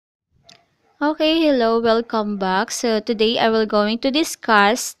Okay, hello, welcome back. So today I will going to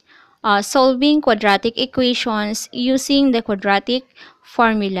discuss solving quadratic equations using the quadratic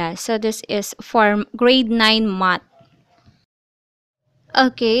formula. So this is for grade 9 math.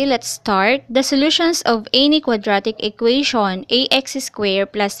 Okay, let's start. The solutions of any quadratic equation ax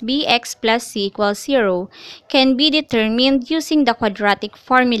squared plus bx plus c equals 0 can be determined using the quadratic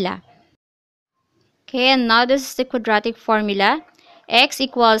formula. Okay, and now this is the quadratic formula. X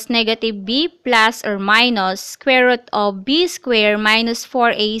equals negative b plus or minus square root of b squared minus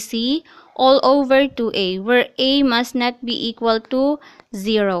 4ac all over 2a, where a must not be equal to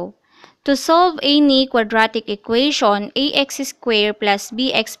 0. To solve any quadratic equation, ax squared plus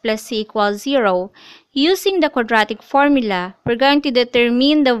bx plus c equals 0, using the quadratic formula, we're going to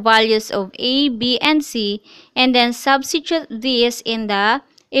determine the values of a, b, and c, and then substitute these in the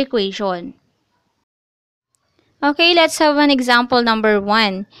equation. Okay, let's have an example number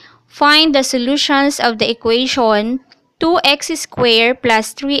 1. Find the solutions of the equation 2x squared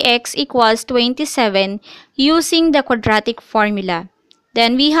plus 3x equals 27 using the quadratic formula.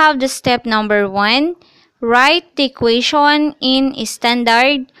 Then we have the step number 1. Write the equation in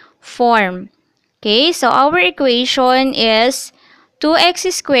standard form. Okay, so our equation is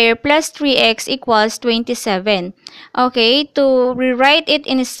 2x squared plus 3x equals 27. Okay, to rewrite it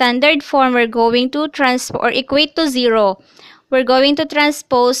in standard form, we're going to transpose or equate to 0. We're going to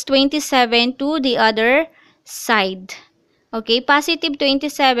transpose 27 to the other side. Okay, positive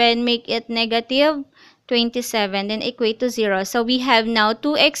 27, make it negative 27, then equate to 0. So we have now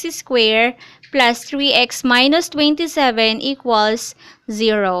 2x squared plus 3x minus 27 equals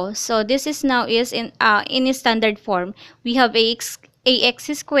 0. So this is now is in standard form. We have ax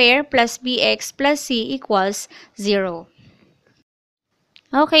squared plus bx plus c equals 0.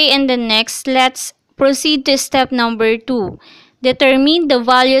 Okay, and then next, let's proceed to step number 2. Determine the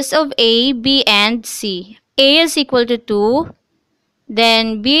values of a, b, and c. A is equal to 2,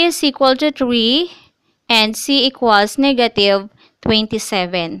 then b is equal to 3, and c equals negative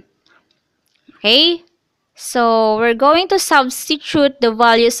 27. Okay? So, we're going to substitute the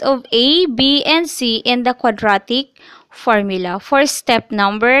values of a, b, and c in the quadratic formula for step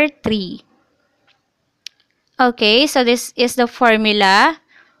number 3. Okay, so this is the formula.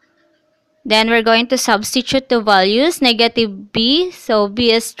 Then we're going to substitute the values, negative b, so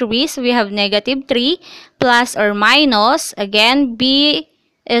b is 3, so we have negative 3, plus or minus, again, b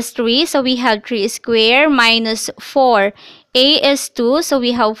is 3, so we have 3 squared, minus 4. A is 2, so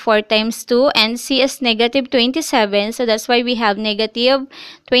we have 4 times 2, and c is negative 27, so that's why we have negative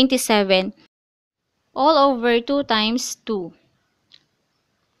 27, all over 2 times 2.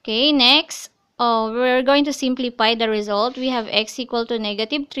 Okay, next, we're going to simplify the result. We have x equal to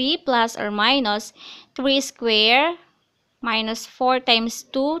negative 3 plus or minus 3 squared minus 4 times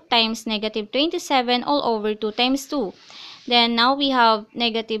 2 times negative 27 all over 2 times 2. Then now we have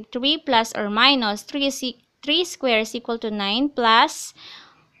negative 3 plus or minus 3 squared is equal to 9 plus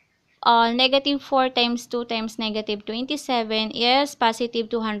negative 4 times 2 times negative 27 is positive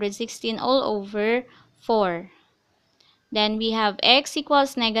 216 all over 4. Then we have x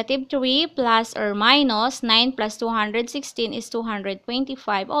equals negative 3 plus or minus 9 plus 216 is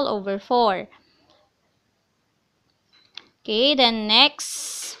 225 all over 4. Okay, then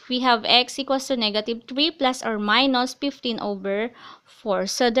next, we have x equals to negative 3 plus or minus 15 over 4.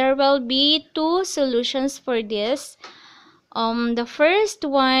 So there will be two solutions for this. The first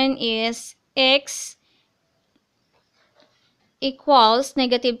one is x equals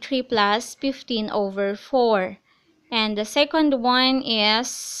negative 3 plus 15 over 4. And the second one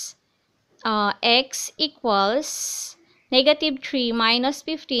is x equals negative 3 minus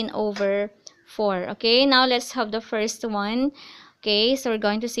 15 over 4. Okay, now let's have the first one. Okay, so we're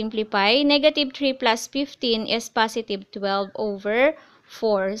going to simplify. Negative 3 plus 15 is positive 12 over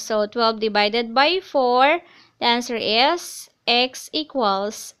 4. So 12 divided by 4, the answer is x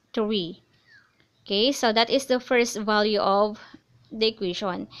equals 3. Okay, so that is the first value of the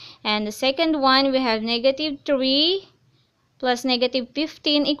equation. And the second one, we have negative 3 plus negative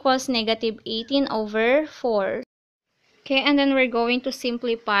 15 equals negative 18 over 4. Okay, and then we're going to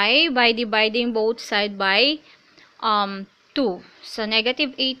simplify by dividing both sides by 2. So,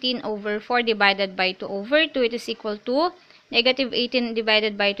 negative 18 over 4 divided by 2 over 2, it is equal to negative 18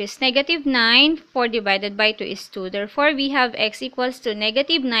 divided by 2 is negative 9. 4 divided by 2 is 2. Therefore, we have x equals to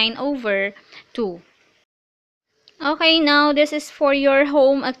negative 9 over 2. Okay, now this is for your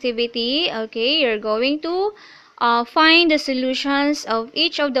home activity. Okay, you're going to find the solutions of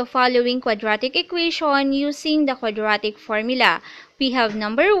each of the following quadratic equation using the quadratic formula. We have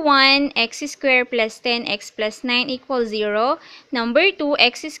number 1, x squared plus 10x plus 9 equals 0. Number 2,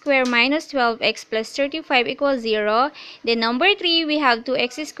 x squared minus 12x plus 35 equals 0. Then number 3, we have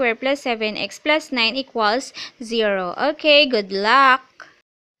 2x squared plus 7x plus 9 equals 0. Okay, good luck!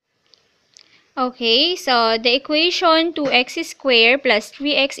 Okay, so the equation 2x squared plus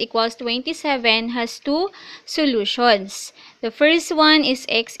 3x equals 27 has two solutions. The first one is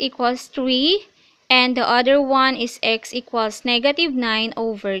x equals 3 and the other one is x equals negative 9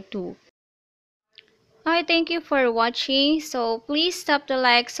 over 2. Okay, thank you for watching. So please tap the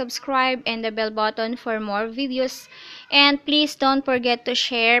like, subscribe, and the bell button for more videos. And please don't forget to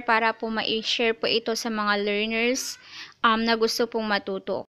share para po ma-share po ito sa mga learners na gusto pong matuto.